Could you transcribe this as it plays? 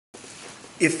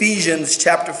Ephesians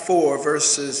chapter 4,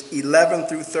 verses 11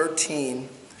 through 13.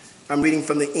 I'm reading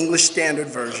from the English Standard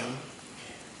Version.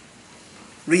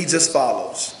 Reads as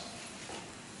follows.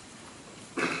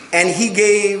 And he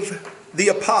gave the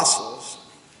apostles,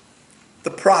 the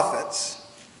prophets,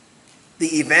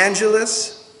 the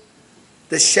evangelists,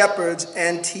 the shepherds,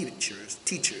 and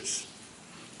teachers,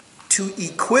 to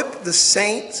equip the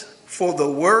saints for the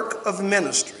work of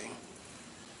ministry,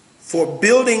 for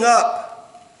building up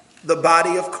the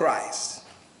body of Christ,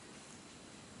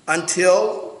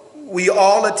 until we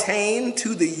all attain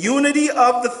to the unity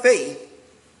of the faith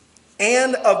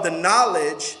and of the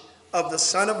knowledge of the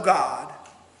Son of God,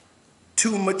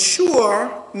 to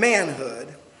mature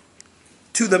manhood,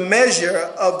 to the measure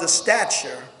of the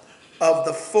stature of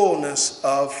the fullness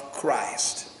of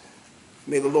Christ.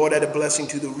 May the Lord add a blessing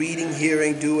to the reading,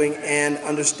 hearing, doing, and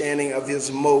understanding of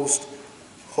his most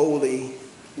holy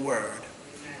word.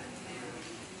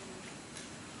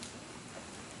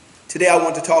 Today I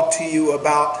want to talk to you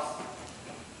about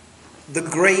the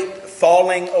great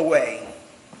falling away.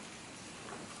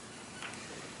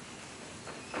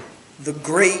 The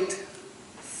great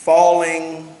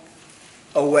falling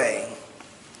away.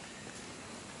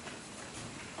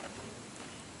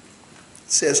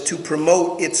 It says to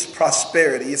promote its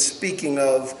prosperity. It's speaking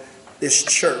of this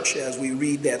church as we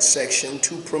read that section.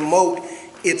 To promote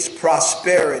its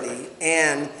prosperity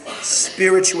and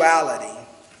spirituality.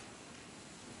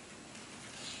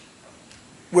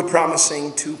 We're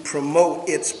promising to promote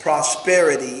its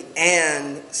prosperity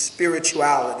and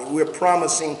spirituality. We're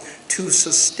promising to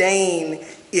sustain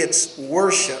its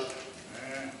worship,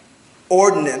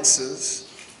 ordinances,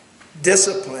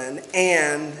 discipline,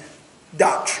 and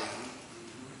doctrine.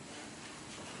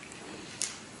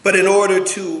 But in order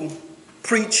to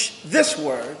preach this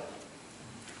word,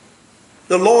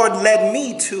 the Lord led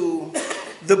me to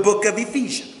the book of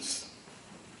Ephesians.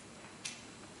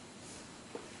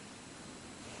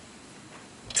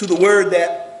 To the word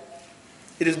that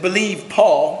it is believed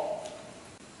Paul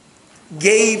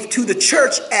gave to the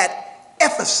church at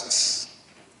Ephesus.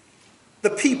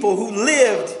 The people who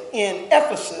lived in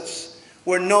Ephesus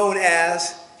were known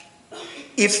as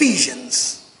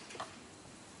Ephesians.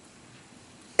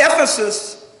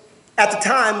 Ephesus at the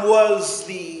time was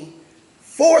the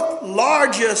fourth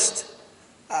largest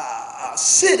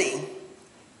city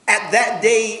at that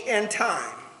day and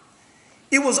time.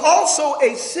 It was also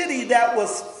a city that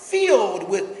was filled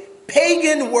with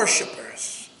pagan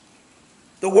worshipers,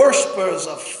 the worshipers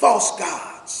of false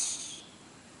gods.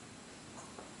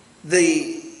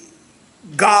 The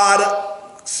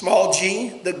god, small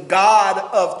g, the god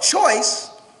of choice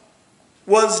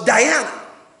was Diana.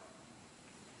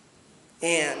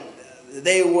 And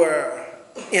they were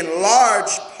in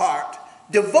large part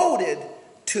devoted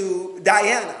to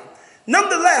Diana.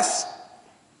 Nonetheless,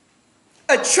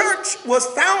 a church was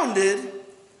founded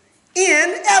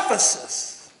in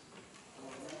Ephesus.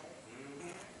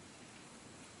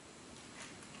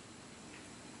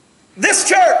 This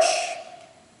church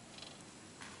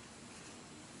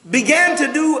began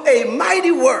to do a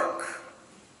mighty work.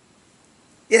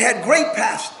 It had great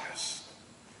pastors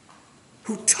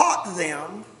who taught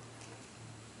them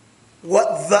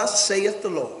what thus saith the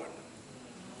Lord.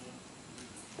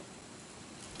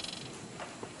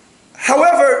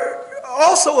 However,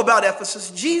 also about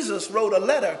Ephesus, Jesus wrote a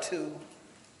letter to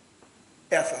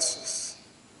Ephesus.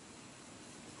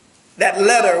 That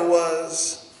letter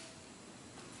was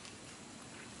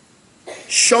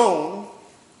shown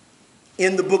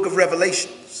in the book of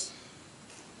Revelations.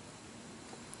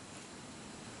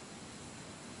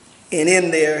 And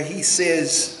in there he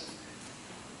says,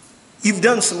 you've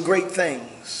done some great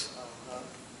things.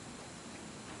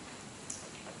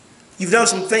 You've done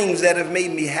some things that have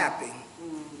made me happy.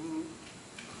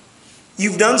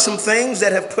 You've done some things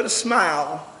that have put a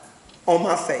smile on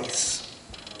my face.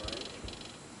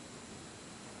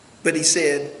 But he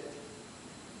said,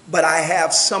 but I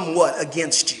have somewhat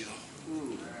against you.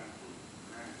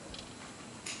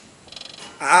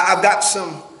 I've got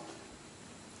some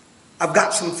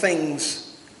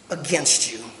things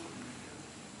against you.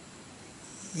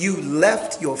 You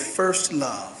left your first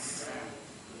love.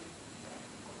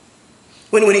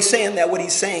 When he's saying that, what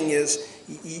he's saying is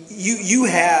you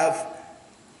have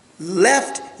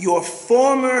left your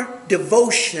former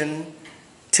devotion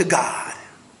to God.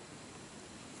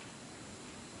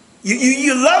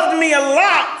 You loved me a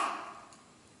lot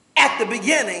at the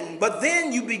beginning, but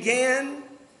then you began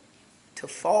to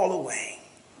fall away.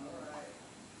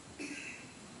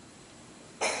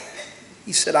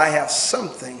 He said, I have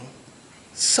something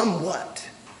somewhat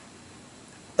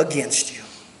against you.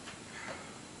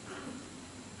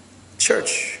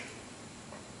 Church,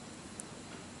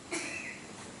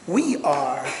 we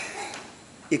are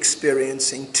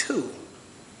experiencing too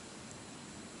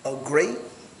a great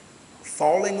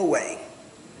falling away.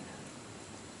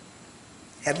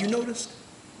 Have you noticed?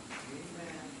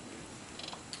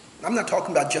 I'm not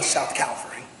talking about just South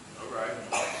Calvary,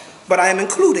 but I am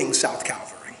including South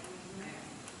Calvary.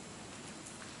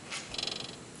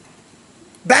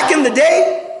 Back in the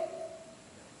day,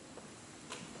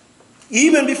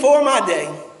 even before my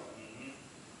day,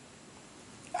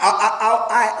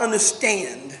 I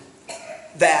understand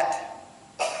that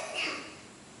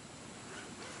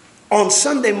on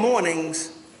Sunday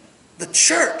mornings, the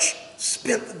church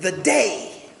spent the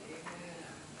day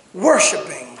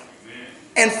worshiping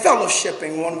and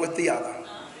fellowshipping one with the other.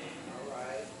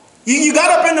 You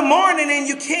got up in the morning and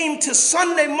you came to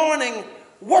Sunday morning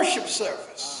worship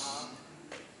service,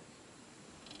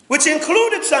 which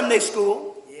included Sunday school.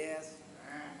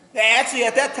 Actually,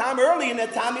 at that time, early in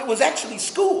that time, it was actually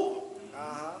school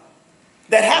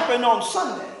that happened on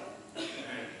Sunday.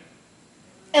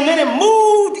 And then it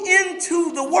moved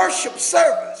into the worship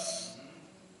service.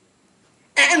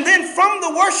 And then from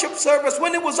the worship service,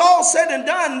 when it was all said and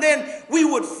done, then we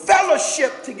would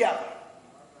fellowship together.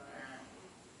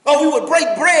 Or we would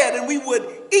break bread and we would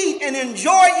eat and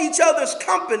enjoy each other's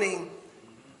company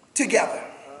together.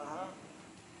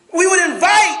 We would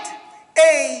invite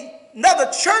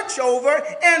another church over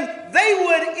and they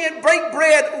would break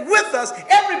bread with us.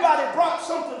 Everybody brought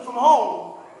something from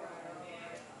home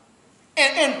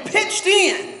and pitched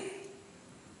in.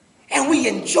 And we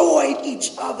enjoyed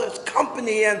each other's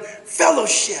company and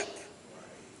fellowship.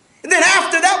 And then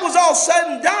after that was all said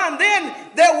and done, then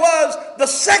there was the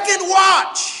second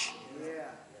watch.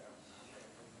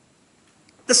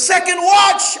 The second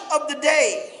watch of the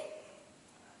day.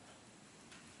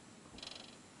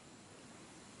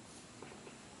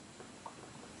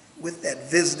 With that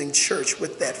visiting church,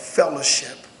 with that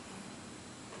fellowship.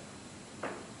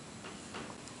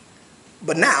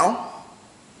 But now,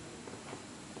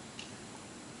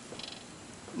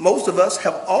 most of us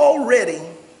have already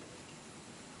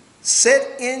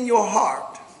set in your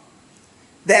heart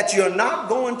that you're not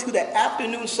going to the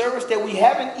afternoon service that we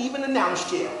haven't even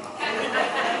announced yet.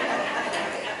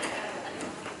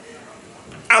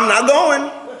 I'm not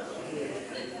going.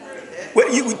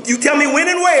 Well, you tell me when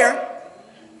and where,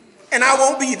 and I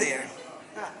won't be there.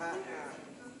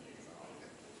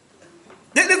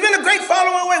 There's been a great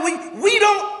following away. We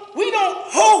don't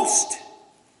host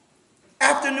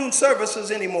afternoon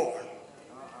services anymore.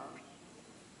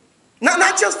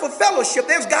 Not just for fellowship.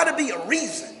 There's got to be a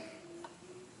reason.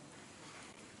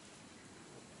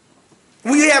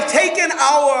 We have taken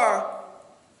our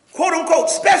quote-unquote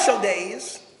special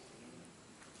days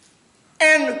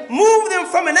and moved them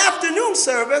from an afternoon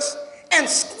service and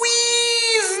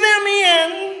squeezed them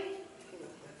in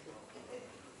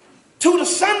to the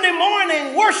Sunday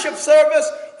morning worship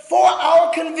service for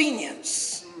our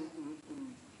convenience.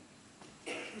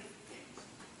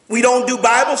 We don't do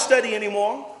Bible study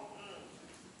anymore.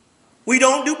 We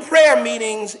don't do prayer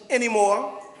meetings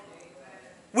anymore.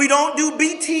 We don't do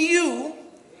BTU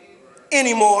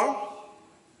anymore.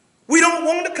 We don't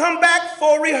want to come back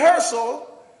for rehearsal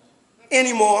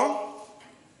anymore.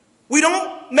 We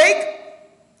don't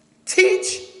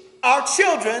teach our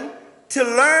children to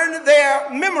learn their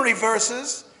memory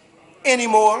verses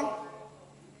anymore.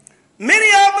 Many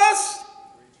of us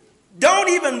don't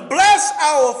even bless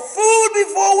our food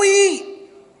before we eat.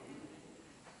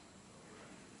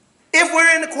 If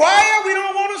we're in the choir, we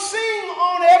don't want to sing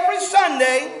on every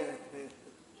Sunday.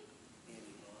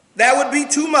 That would be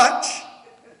too much.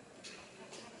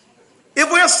 If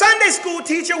we're a Sunday school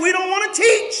teacher, we don't want to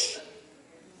teach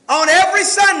on every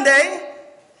Sunday.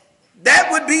 That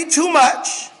would be too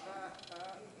much.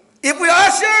 If we're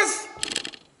ushers,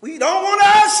 we don't want to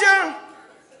usher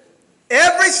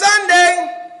every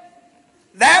Sunday.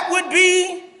 That would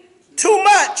be too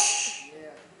much.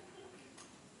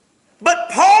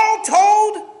 But Paul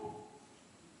told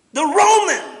the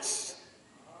Romans,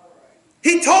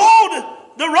 he told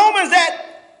the Romans that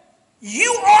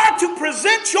you are to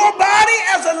present your body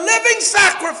as a living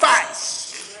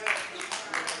sacrifice,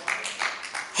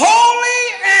 holy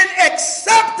and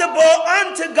acceptable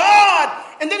unto God.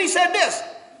 And then he said this,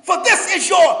 for this is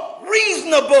your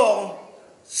reasonable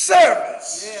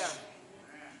service. Yeah.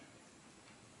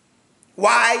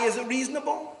 Why is it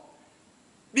reasonable?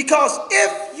 Because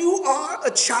if you are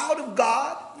a child of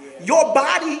God, your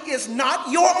body is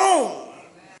not your own.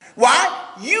 Why?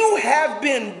 You have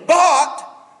been bought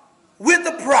with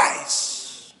a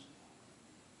price.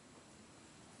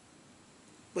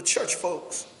 But church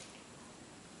folks,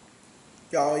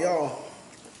 y'all,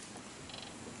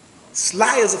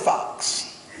 sly as a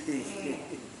fox.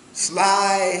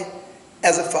 Sly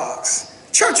as a fox.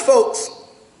 Church folks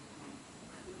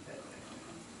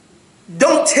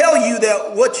don't tell you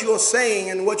that what you're saying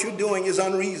and what you're doing is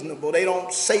unreasonable. They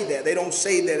don't say that. They don't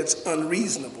say that it's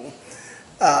unreasonable.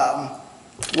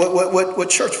 What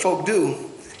church folk do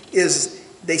is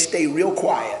they stay real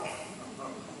quiet.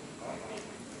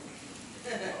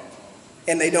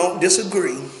 And they don't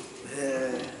disagree.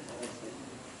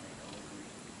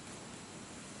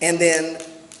 And then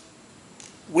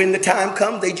when the time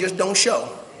comes, they just don't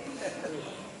show.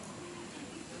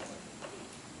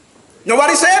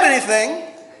 Nobody said anything.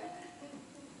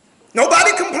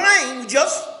 Nobody complained.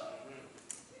 Just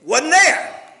wasn't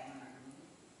there.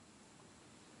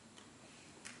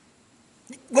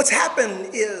 What's happened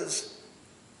is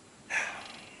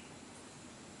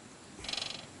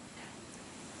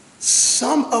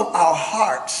some of our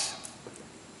hearts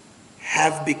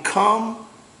have become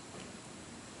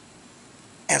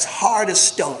as hard as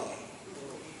stone.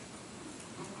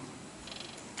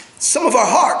 Some of our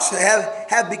hearts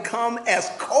have become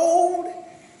as cold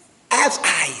as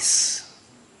ice.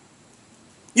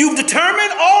 You've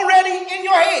determined already in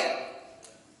your head.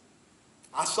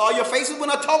 I saw your faces when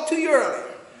I talked to you earlier.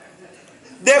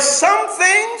 There's some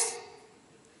things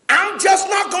I'm just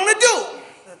not going to do.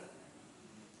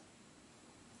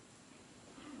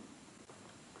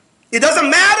 It doesn't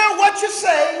matter what you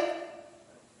say.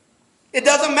 It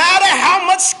doesn't matter how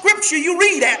much scripture you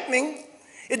read at me.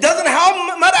 It doesn't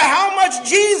matter how much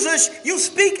Jesus you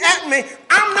speak at me.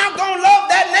 I'm not going to love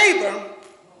that neighbor.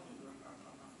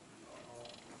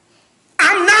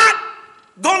 I'm not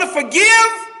going to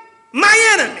forgive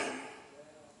my enemy.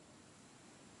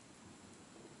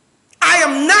 I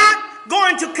am not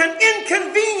going to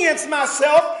inconvenience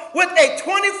myself with a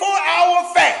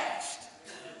 24-hour fast.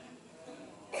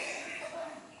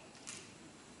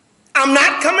 I'm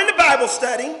not coming to Bible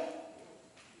study.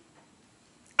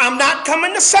 I'm not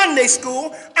coming to Sunday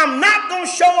school. I'm not going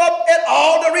to show up at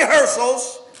all the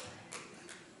rehearsals.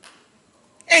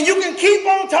 And you can keep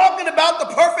on talking about the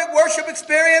perfect worship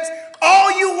experience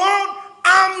all you want.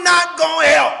 I'm not going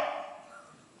to help.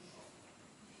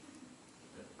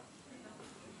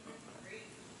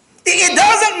 It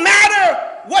doesn't matter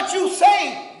what you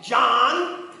say,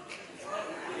 John.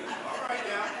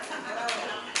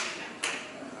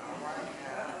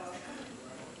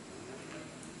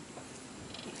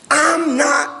 I'm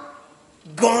not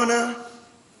gonna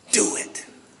do it.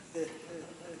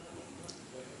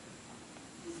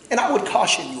 And I would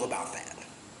caution you about that.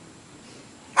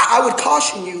 I would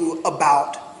caution you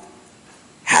about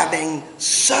having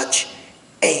such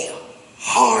a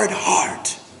hard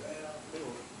heart.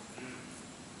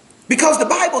 Because the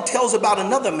Bible tells about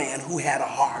another man who had a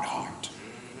hard heart.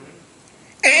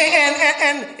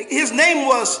 And his name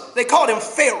was, they called him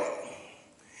Pharaoh.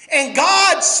 And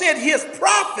God sent his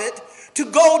prophet to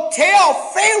go tell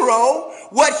Pharaoh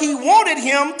what he wanted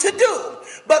him to do.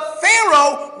 But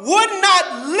Pharaoh would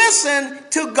not listen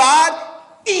to God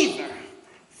either.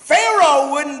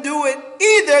 Pharaoh wouldn't do it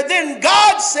either. Then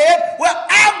God said, well,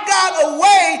 I've got a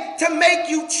way to make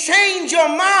you change your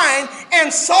mind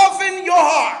and soften your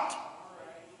heart.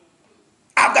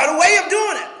 I've got a way of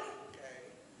doing it.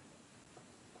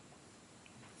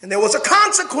 And there was a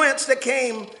consequence that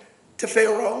came to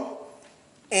Pharaoh,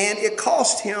 and it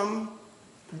cost him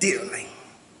dearly.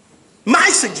 My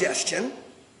suggestion,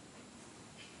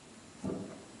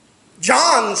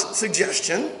 John's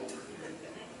suggestion,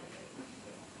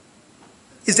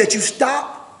 is that you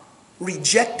stop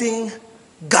rejecting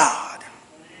God.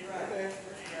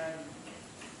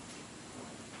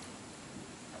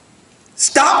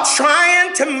 Stop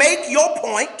trying to make your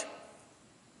point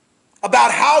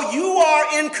about how you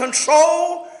are in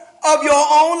control of your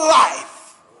own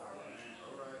life.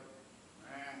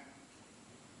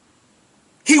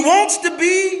 He wants to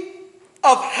be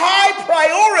of high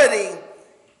priority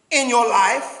in your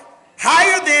life,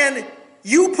 higher than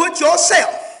you put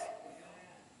yourself.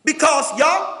 Because,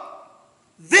 y'all,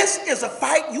 this is a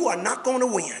fight you are not going to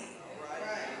win.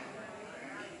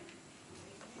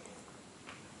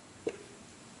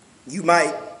 You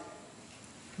might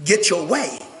get your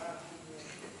way,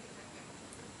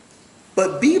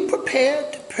 but be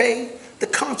prepared to pay the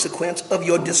consequence of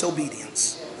your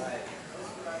disobedience.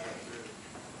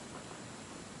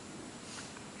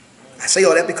 I say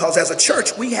all that because as a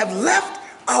church, we have left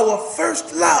our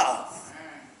first love.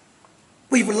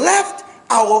 We've left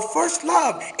our first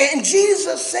love. And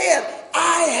Jesus said,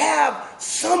 I have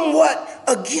somewhat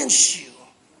against you.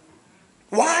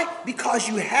 Why? Because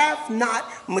you have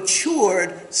not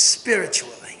matured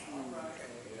spiritually.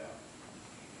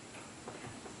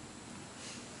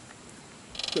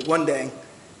 But one day,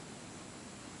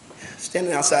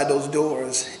 standing outside those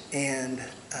doors, and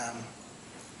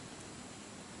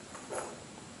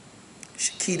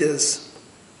Shakita's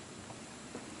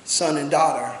son and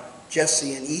daughter,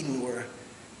 Jesse and Eden, were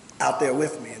out there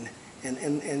with me.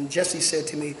 And Jesse said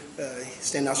to me,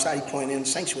 standing outside, he pointed in the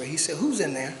sanctuary, he said, "Who's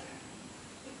in there?"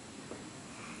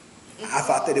 I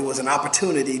thought that it was an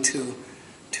opportunity to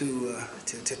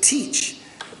teach.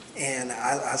 And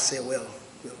I said, well,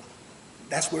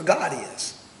 that's where God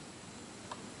is.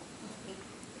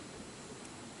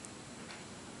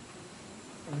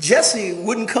 Jesse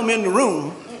wouldn't come in the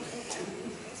room.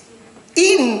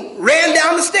 Eden ran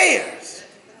down the stairs.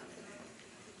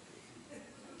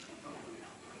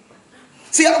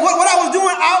 See, what I was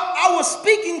doing, I was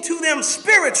speaking to them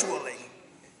spiritually.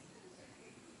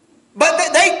 But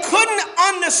they couldn't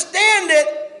understand it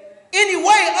any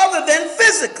way other than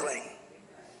physically.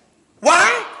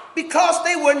 Why? Because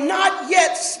they were not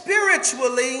yet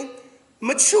spiritually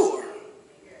mature.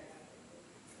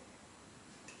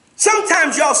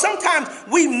 Sometimes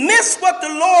we miss what the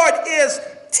Lord is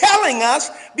telling us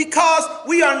because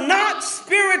we are not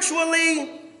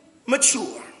spiritually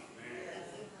mature.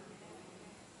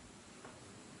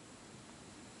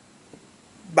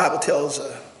 The Bible tells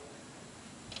a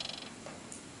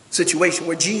situation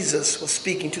where Jesus was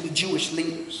speaking to the Jewish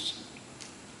leaders.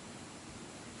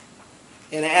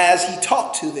 And as he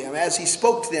talked to them, as he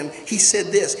spoke to them, he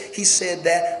said this. He said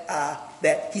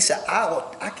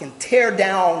I can tear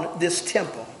down this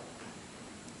temple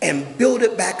and build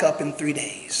it back up in 3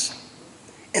 days.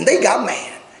 And they got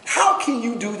mad. How can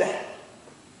you do that?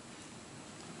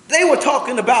 They were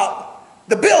talking about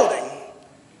the building.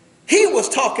 He was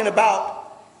talking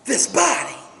about this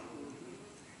body.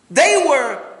 They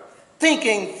were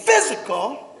thinking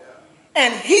physical,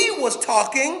 and he was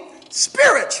talking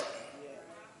spiritual.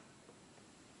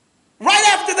 Right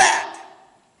after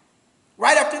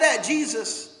that,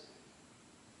 Jesus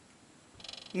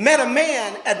met a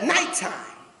man at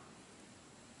nighttime.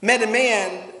 Met a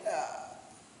man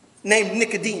named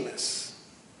Nicodemus.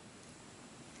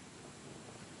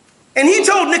 And he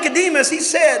told Nicodemus, he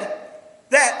said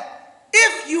that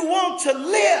if you want to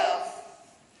live,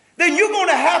 then you're going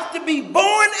to have to be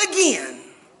born again.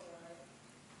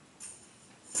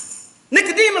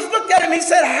 Nicodemus looked at him, he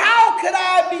said, how could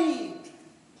I be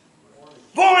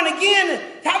born again?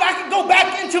 How I could go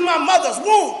back into my mother's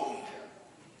womb?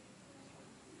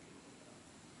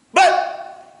 But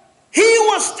he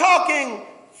was talking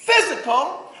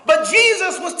physical, but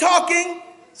Jesus was talking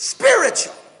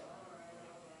spiritual.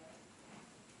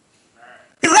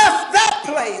 He left that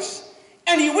place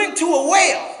and he went to a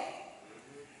well.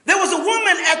 There was a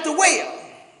woman at the well.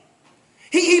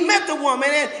 He met the woman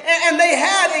and they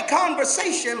had a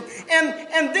conversation,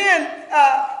 and then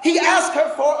he asked her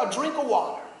for a drink of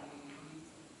water.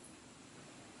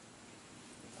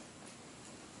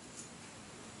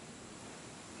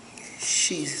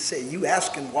 She said, "You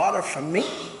asking water from me?"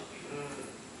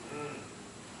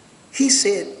 He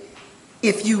said,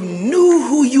 "If you knew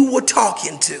who you were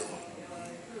talking to,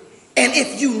 and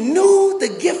if you knew the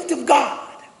gift of God,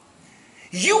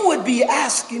 you would be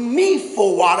asking me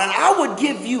for water, and I would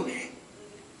give you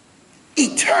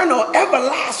eternal,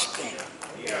 everlasting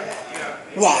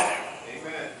water."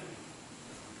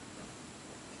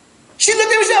 She looked at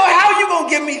me and said, "Oh, how are you going to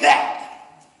give me that?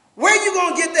 Where are you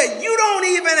going to get that? You don't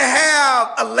even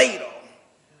have a ladle."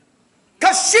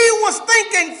 Because she was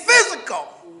thinking physical.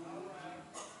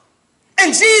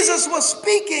 And Jesus was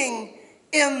speaking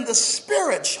in the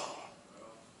spiritual.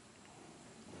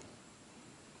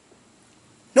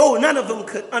 No, none of them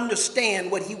could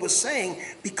understand what he was saying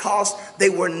because they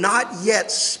were not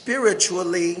yet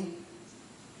spiritually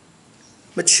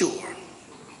mature.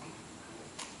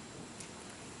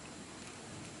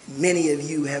 Many of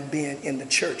you have been in the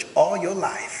church all your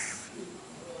life.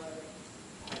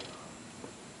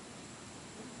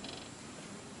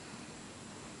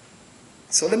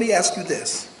 So let me ask you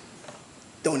this.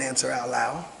 Don't answer out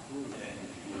loud.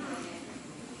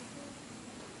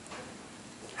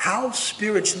 How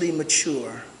spiritually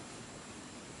mature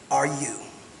are you?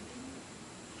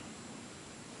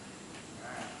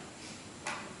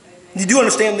 You do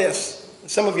understand this.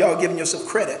 Some of y'all are giving yourself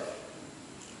credit.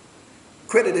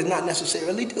 Credit is not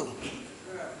necessarily due.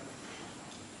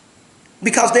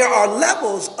 Because there are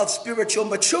levels of spiritual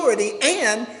maturity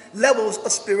and levels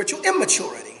of spiritual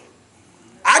immaturity.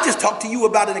 I just talked to you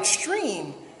about an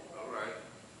extreme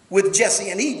with Jesse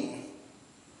and Eden.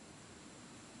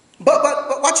 But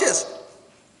watch this.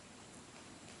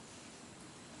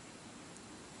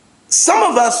 Some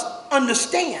of us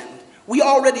understand. We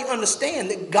already understand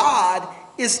that God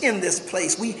is in this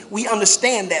place. We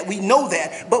understand that. We know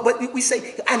that. But we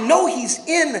say, I know he's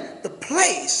in the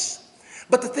place.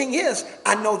 But the thing is,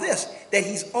 I know this, that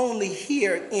he's only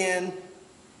here in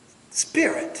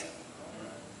spirit.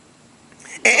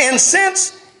 And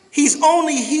since he's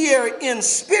only here in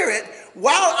spirit,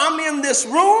 while I'm in this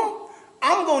room,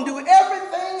 I'm going to do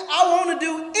everything I want to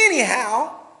do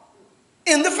anyhow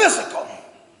in the physical.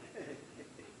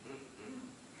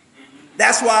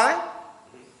 That's why,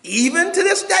 even to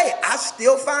this day, I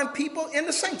still find people in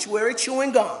the sanctuary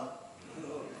chewing gum.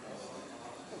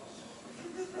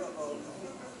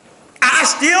 I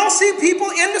still see people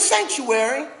in the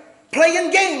sanctuary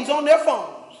playing games on their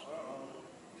phones.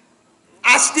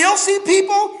 I still see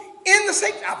people in the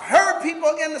sanctuary. I've heard people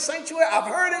in the sanctuary,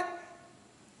 I've heard it,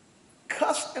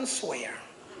 cuss and swear.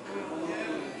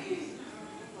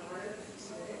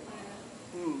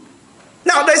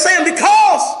 Now they're saying,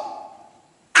 because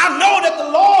I know that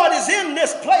the Lord is in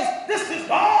this place, this is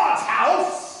God's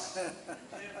house,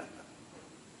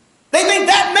 they think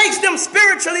that makes them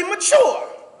spiritually mature.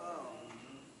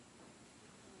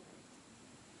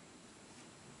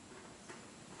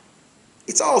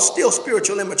 It's all still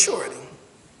spiritual immaturity.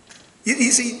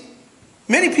 You see,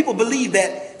 many people believe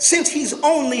that since he's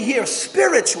only here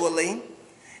spiritually,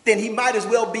 then he might as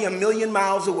well be 1,000,000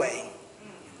 miles away.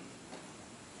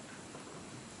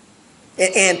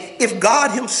 And if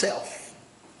God himself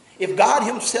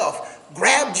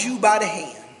grabbed you by the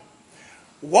hand,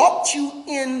 walked you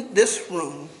in this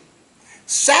room,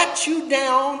 sat you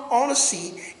down on a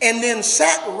seat, and then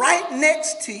sat right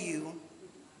next to you,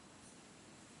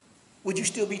 would you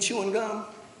still be chewing gum?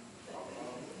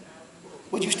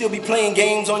 Would you still be playing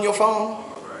games on your phone?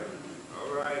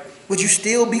 All right. Would you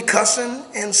still be cussing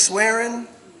and swearing?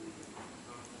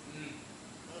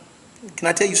 Can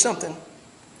I tell you something?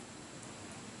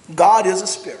 God is a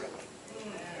spirit.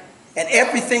 And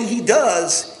everything he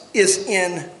does is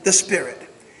in the spirit.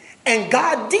 And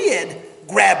God did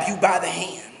grab you by the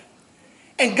hand.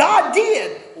 And God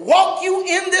did walk you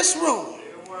in this room.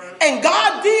 And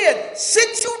God did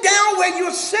sit you down where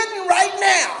you're sitting right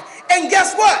now. And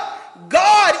guess what?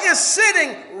 God is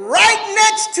sitting right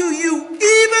next to you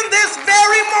even this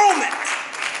very moment.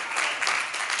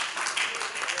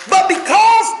 But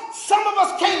because some of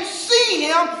us can't see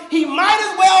him, he might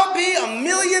as well be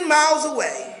 1,000,000 miles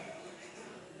away.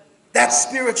 That's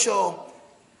spiritual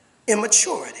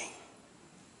immaturity.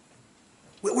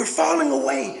 We're falling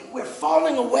away. We're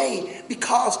falling away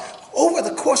because over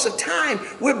the course of time,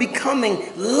 we're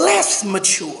becoming less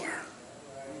mature.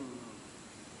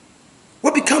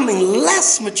 We're becoming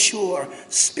less mature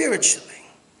spiritually.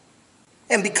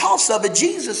 And because of it,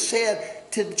 Jesus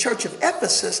said to the church of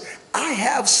Ephesus, I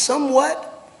have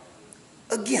somewhat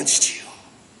against you.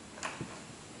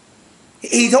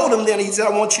 He told them then, he said,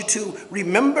 I want you to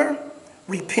remember,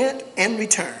 repent, and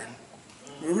return.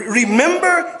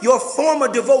 Remember your former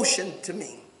devotion to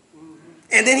me.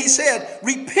 And then he said,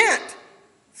 repent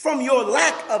from your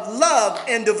lack of love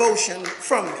and devotion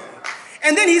from me.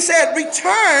 And then he said,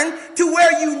 return to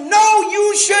where you know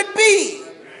you should be.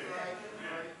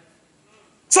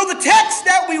 So the text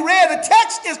that we read, the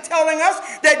text is telling us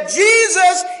that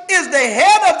Jesus is the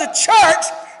head of the church.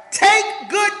 Take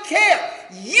good care.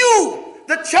 You,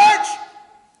 the church,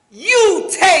 you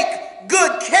take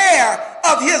good care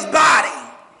of his body.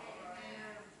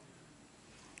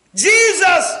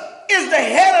 Jesus is the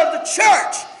head of the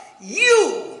church.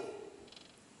 You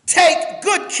take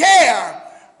good care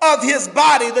of his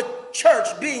body, the church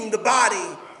being the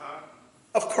body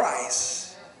of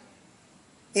Christ.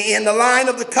 In the line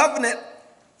of the covenant,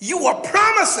 you are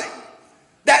promising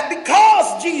that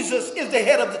because Jesus is the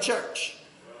head of the church,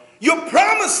 you're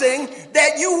promising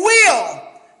that you will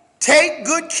take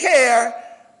good care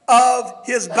of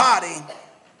his body.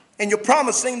 And you're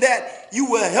promising that you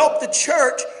will help the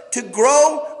church to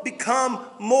grow, become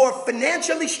more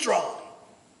financially strong.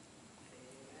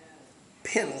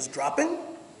 Pins dropping.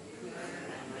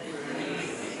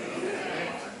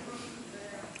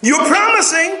 You're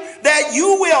promising that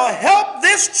you will help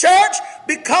this church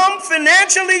become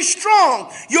financially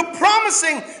strong. You're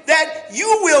promising that you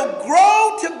will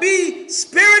grow to be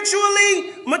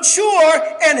spiritually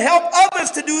mature and help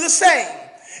others to do the same.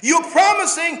 You're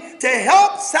promising to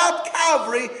help South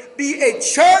Calvary be a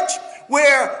church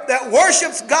where that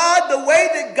worships God the way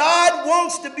that God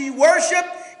wants to be worshiped,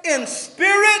 in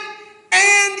spirit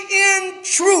and in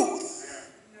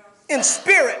truth. In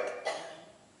spirit.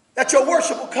 That your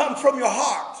worship will come from your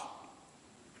heart.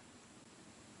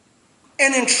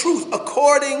 And in truth,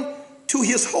 according to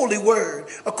his holy word,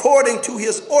 according to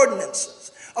his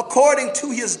ordinances, according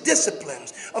to his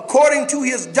disciplines, according to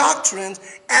his doctrines,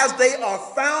 as they are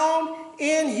found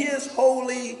in his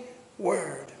holy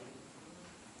word.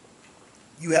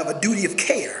 You have a duty of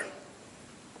care.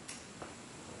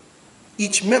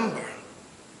 Each member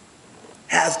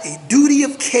has a duty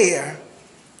of care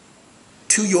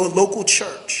to your local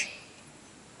church.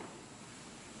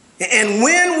 And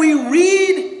when we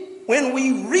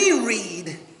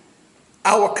reread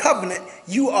our covenant,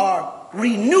 you are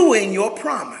renewing your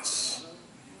promise.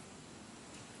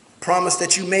 Promise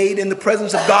that you made in the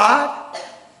presence of God,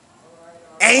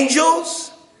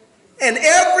 angels, and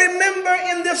every member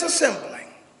in this assembly.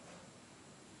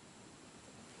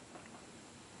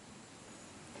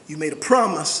 You made a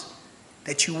promise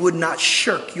that you would not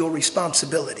shirk your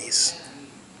responsibilities.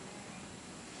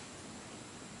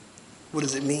 What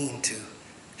does it mean to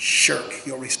shirk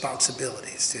your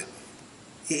responsibilities?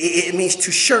 It means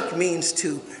to shirk means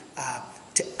to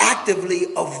actively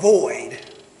avoid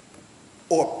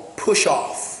or push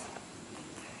off.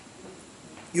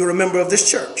 You're a member of this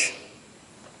church.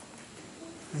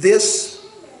 This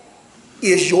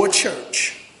is your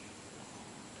church.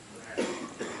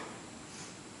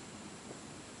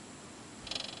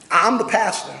 I'm the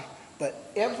pastor,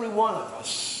 but every one of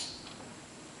us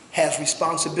has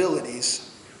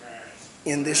responsibilities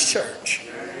in this church.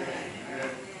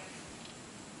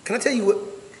 Can I tell you what?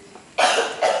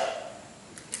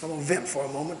 I'm going to vent for a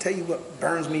moment. Tell you what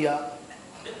burns me up.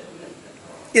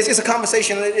 It's a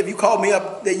conversation that if you called me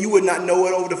up that you would not know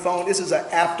it over the phone. This is an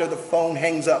after the phone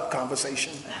hangs up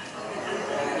conversation.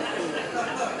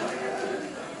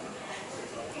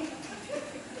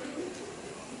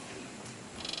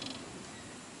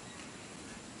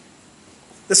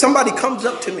 That somebody comes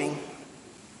up to me.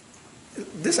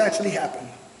 This actually happened.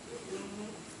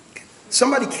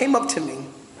 Somebody came up to me.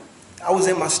 I was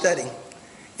in my study,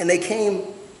 and they came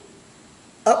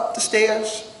up the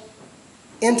stairs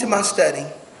into my study,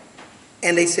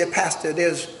 and they said, "Pastor,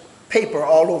 there's paper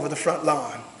all over the front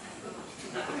lawn."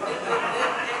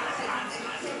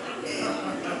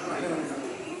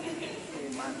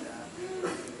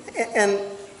 And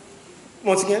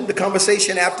once again, the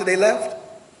conversation after they left,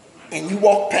 and you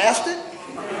walked past it.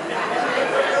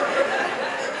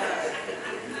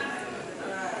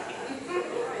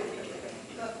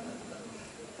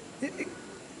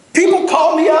 People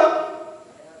call me up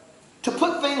to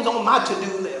put things on my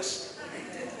to-do list.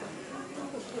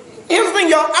 Everything,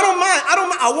 y'all, I don't mind.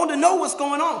 I want to know what's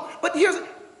going on. But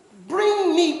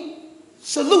bring me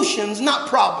solutions, not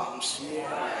problems.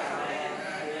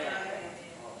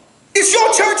 It's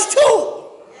your church too.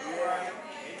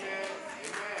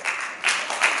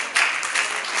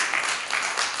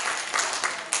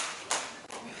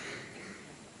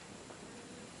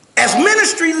 As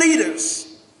ministry leaders,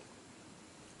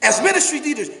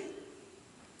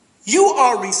 you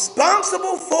are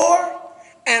responsible for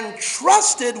and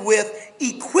trusted with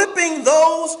equipping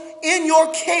those in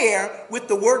your care with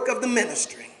the work of the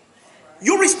ministry.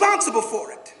 You're responsible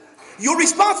for it. You're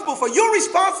responsible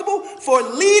for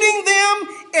leading them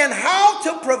in how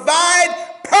to provide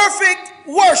perfect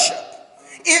worship.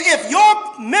 If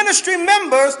your ministry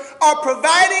members are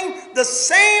providing the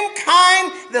same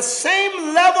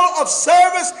level of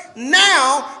service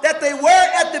now that they were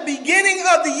at the beginning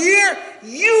of the year,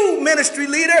 you, ministry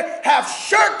leader, have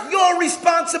shirked your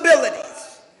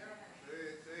responsibilities.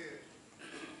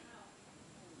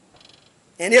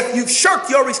 And if you've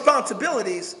shirked your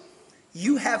responsibilities,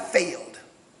 you have failed.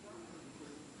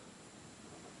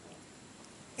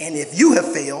 And if you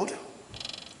have failed,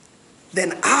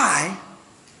 then I,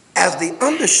 as the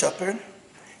under-shepherd,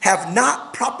 have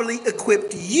not properly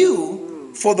equipped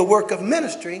you for the work of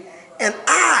ministry, and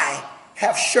I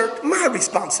have shirked my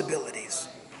responsibilities.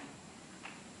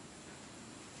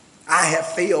 I have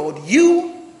failed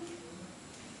you,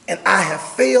 and I have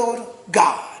failed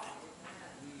God.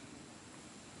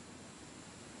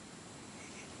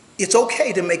 It's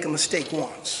okay to make a mistake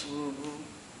once.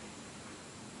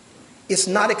 It's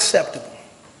not acceptable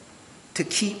to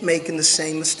keep making the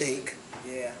same mistake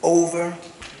over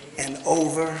and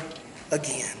over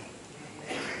again.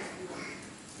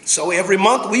 So every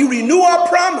month we renew our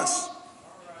promise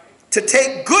to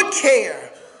take good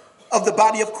care of the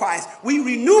body of Christ. We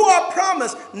renew our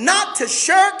promise not to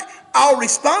shirk our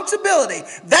responsibility.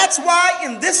 That's why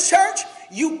in this church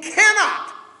you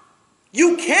cannot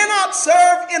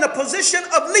serve in a position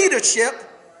of leadership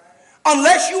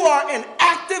unless you are an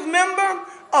active member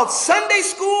of Sunday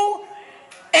school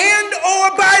and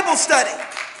or Bible study.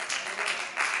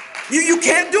 You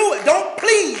can't do it. Don't,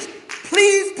 please,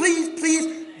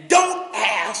 don't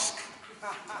ask.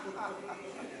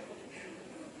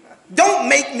 Don't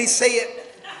make me say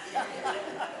it.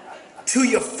 to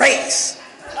your face.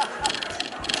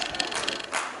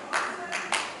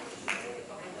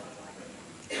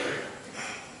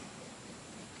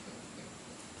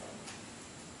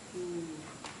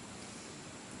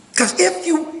 Because if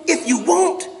you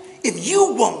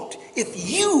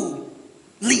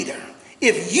leader,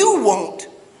 if you won't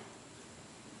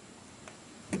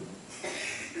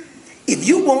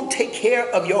take care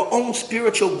of your own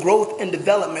spiritual growth and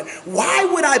development, why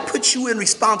would I put you in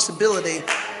responsibility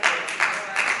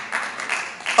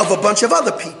of a bunch of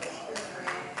other people?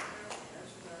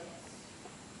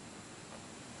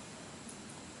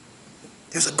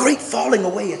 There's a great falling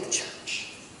away at the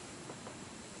church.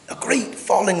 A great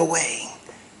falling away.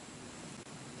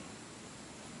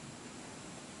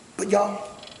 But y'all,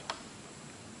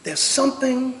 there's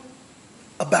something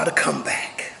about a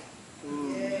comeback.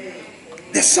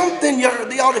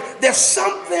 There's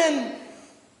something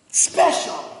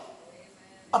special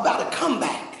about a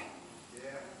comeback.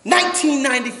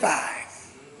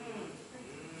 1995.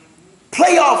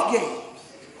 Playoff games.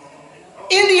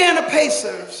 Indiana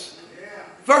Pacers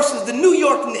versus the New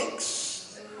York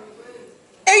Knicks.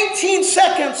 18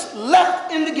 seconds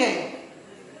left in the game.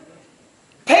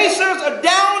 Pacers are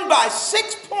down by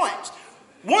 6 points,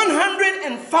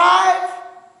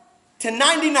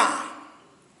 105-99.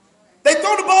 They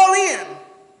throw the ball in.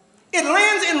 It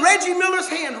lands in Reggie Miller's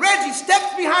hand. Reggie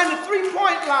steps behind the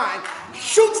three-point line,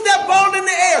 shoots that ball in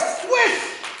the air, swish,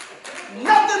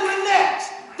 nothing but net.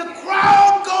 The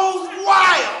crowd goes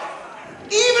wild,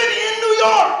 even in New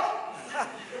York.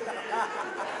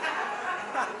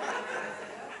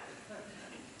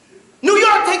 New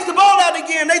York takes the ball out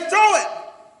again. They throw it.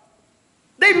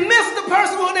 They miss the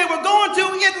person who they were going to.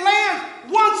 It lands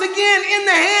once again in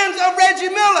the hands of Reggie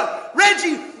Miller.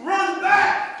 Reggie runs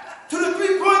back to the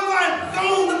three-point line,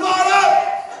 throws the ball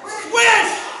up,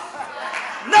 swish,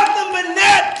 nothing but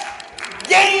net,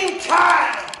 game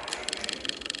time.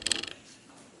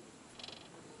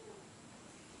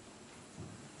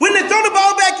 When they throw the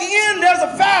ball back in, there's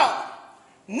a foul.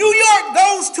 New York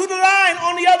goes to the line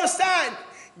on the other side.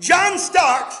 John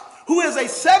Starks, who is a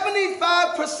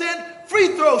 75%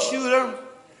 free throw shooter,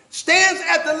 stands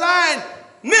at the line,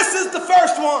 misses the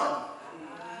first one,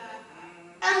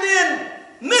 and then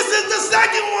misses the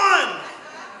second one.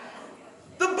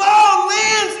 The ball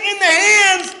lands in the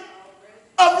hands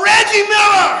of Reggie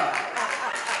Miller.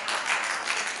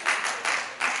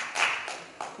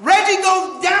 Reggie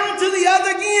goes down to the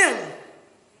other again,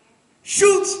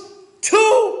 shoots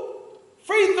 2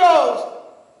 free throws.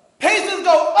 Pacers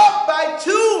go up by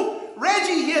 2.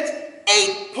 Reggie hits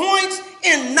 8 points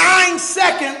in 9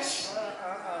 seconds.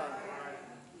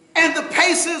 And the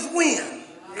Pacers win.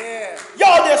 Yeah.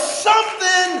 Y'all, there's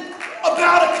something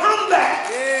about a comeback.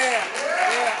 Yeah.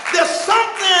 Yeah. There's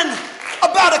something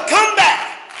about a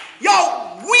comeback.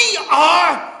 Y'all, we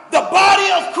are the body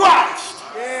of Christ.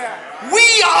 Yeah.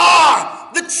 We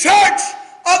are the church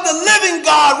of the living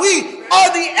God. We are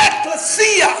the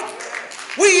ecclesia.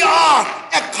 We are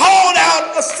a called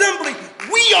out assembly.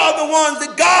 We are the ones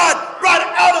that God brought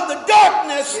out of the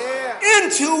darkness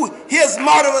into his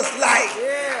marvelous light.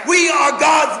 Yeah. We are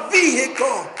God's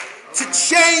vehicle to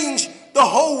change the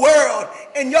whole world.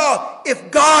 And y'all, if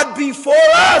God be for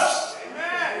us,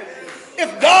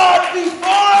 if God be for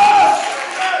us,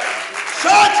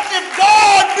 church, if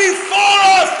God be for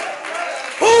us,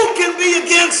 who can be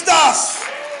against us?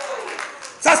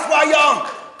 That's why, y'all,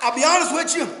 I'll be honest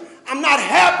with you, I'm not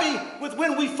happy with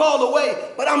when we fall away,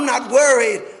 but I'm not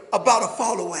worried about a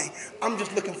fall away. I'm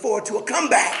just looking forward to a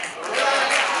comeback.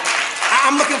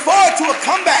 I'm looking forward to a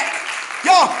comeback.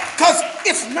 Y'all, because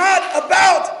it's not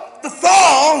about the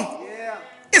fall,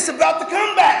 it's about the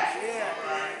comeback.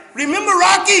 Remember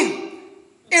Rocky?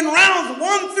 In rounds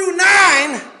 1 through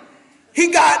 9,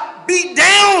 he got beat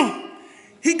down,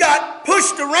 he got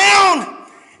pushed around,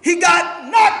 he got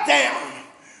knocked down.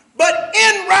 But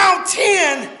in round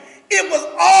 10, it was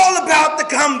all about the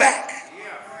comeback.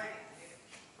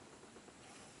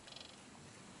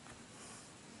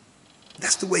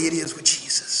 That's the way it is with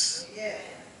Jesus.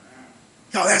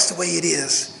 No, that's the way it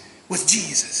is with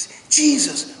Jesus.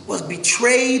 Jesus was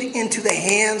betrayed into the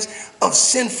hands of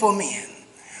sinful men.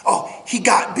 Oh, he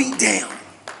got beat down.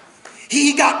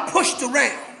 He got pushed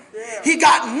around. He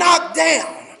got knocked down.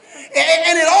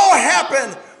 And it all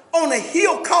happened on a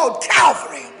hill called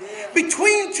Calvary,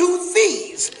 between 2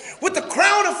 thieves, with the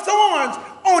crown of thorns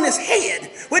on his head,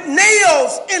 with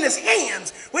nails in his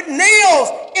hands, with nails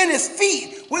in his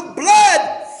feet, with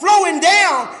blood flowing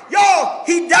down. Y'all,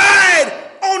 he died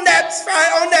on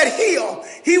that hill.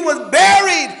 He was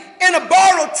buried in a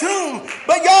borrowed tomb.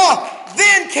 But y'all,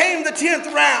 then came the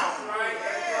 10th round.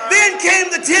 Then came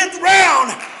the 10th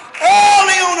round,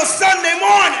 early on a Sunday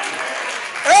morning.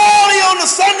 Early on a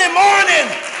Sunday morning,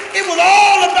 it was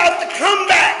all about the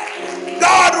comeback.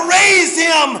 God raised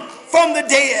him from the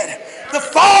dead. The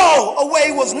fall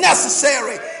away was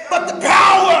necessary, but the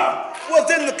power was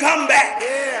in the comeback.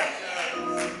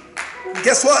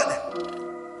 Guess what?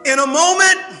 In a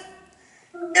moment,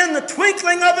 in the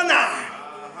twinkling of an eye,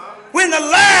 when the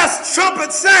last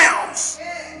trumpet sounds,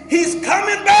 he's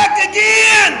coming back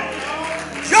again,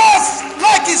 just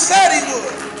like he said he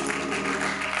would.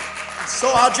 So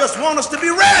I just want us to be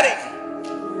ready.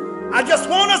 I just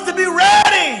want us to be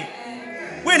ready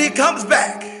when he comes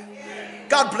back.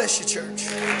 God bless you, church.